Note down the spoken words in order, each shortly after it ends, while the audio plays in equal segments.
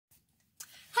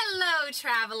Hello,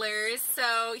 travelers.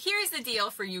 So here's the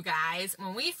deal for you guys.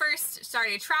 When we first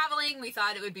started traveling, we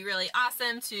thought it would be really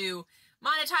awesome to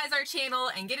monetize our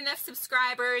channel and get enough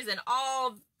subscribers and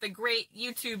all the great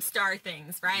YouTube star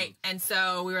things, right? And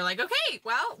so we were like, okay,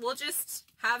 well, we'll just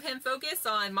have him focus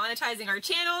on monetizing our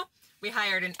channel. We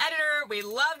hired an editor. We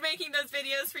loved making those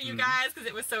videos for you guys because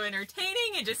it was so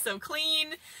entertaining and just so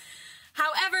clean.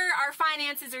 However, our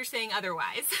finances are saying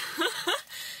otherwise.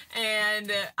 And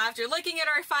after looking at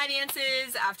our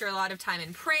finances, after a lot of time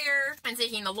in prayer and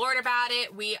seeking the Lord about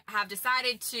it, we have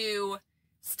decided to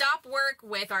stop work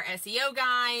with our SEO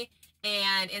guy,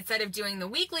 and instead of doing the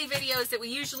weekly videos that we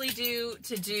usually do,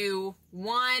 to do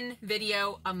one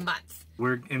video a month.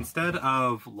 Instead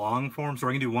of long form, so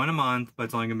we're gonna do one a month, but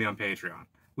it's only gonna be on Patreon.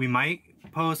 We might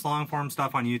post long form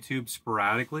stuff on YouTube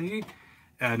sporadically.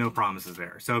 No promises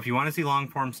there. So if you want to see long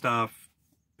form stuff,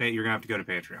 you're gonna have to go to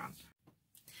Patreon.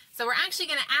 So we're actually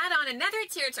going to add on another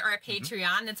tier to our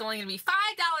Patreon that's only going to be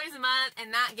 $5 a month,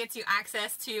 and that gets you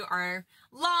access to our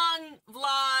long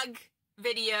vlog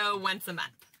video once a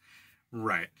month.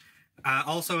 Right.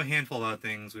 Also a handful of other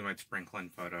things. We might sprinkle in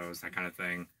photos, that kind of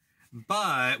thing.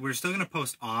 But we're still going to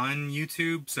post on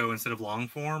YouTube, so instead of long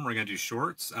form, we're going to do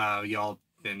shorts. Y'all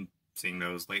been seeing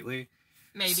those lately.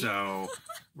 Maybe. So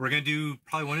we're going to do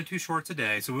probably 1 to 2 shorts a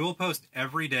day. So we will post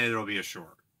every day. There will be a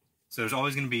short. So there's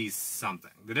always going to be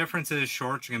something. The difference is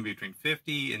shorts are going to be between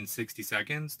 50 and 60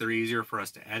 seconds. They're easier for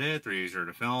us to edit. They're easier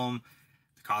to film.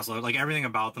 The cost low, like everything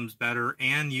about them's better.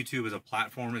 And YouTube as a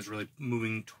platform is really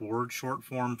moving toward short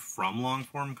form from long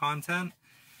form content.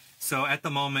 So at the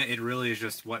moment, it really is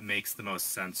just what makes the most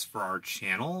sense for our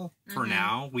channel for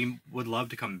now. We would love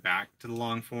to come back to the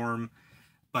long form,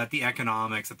 but the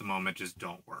economics at the moment just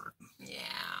don't work.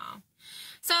 Yeah.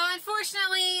 So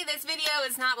unfortunately, this video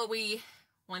is not what we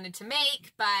wanted to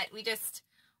make, but we just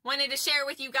wanted to share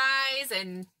with you guys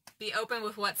and be open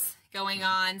with what's going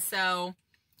on. So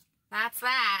that's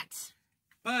that.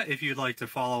 But if you'd like to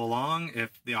follow along,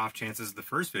 if the off chance is the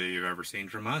first video you've ever seen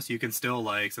from us, you can still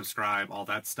like, subscribe, all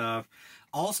that stuff.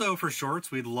 Also for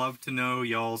shorts, we'd love to know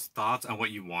y'all's thoughts on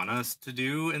what you want us to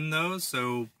do in those.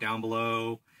 So down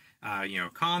below, you know,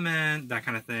 comment, that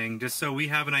kind of thing, just so we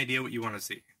have an idea what you want to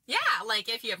see. Yeah, like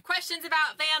if you have questions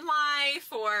about van life,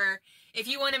 or if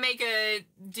you want to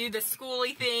do the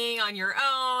Skoolie thing on your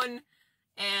own,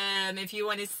 and if you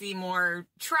want to see more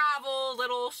travel,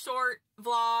 little short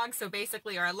vlogs, so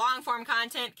basically our long form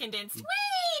content condensed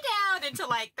way down into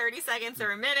like 30 seconds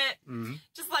or a minute,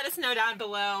 just let us know down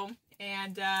below.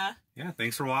 And yeah,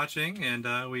 thanks for watching,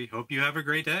 and we hope you have a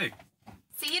great day.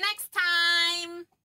 See you next time.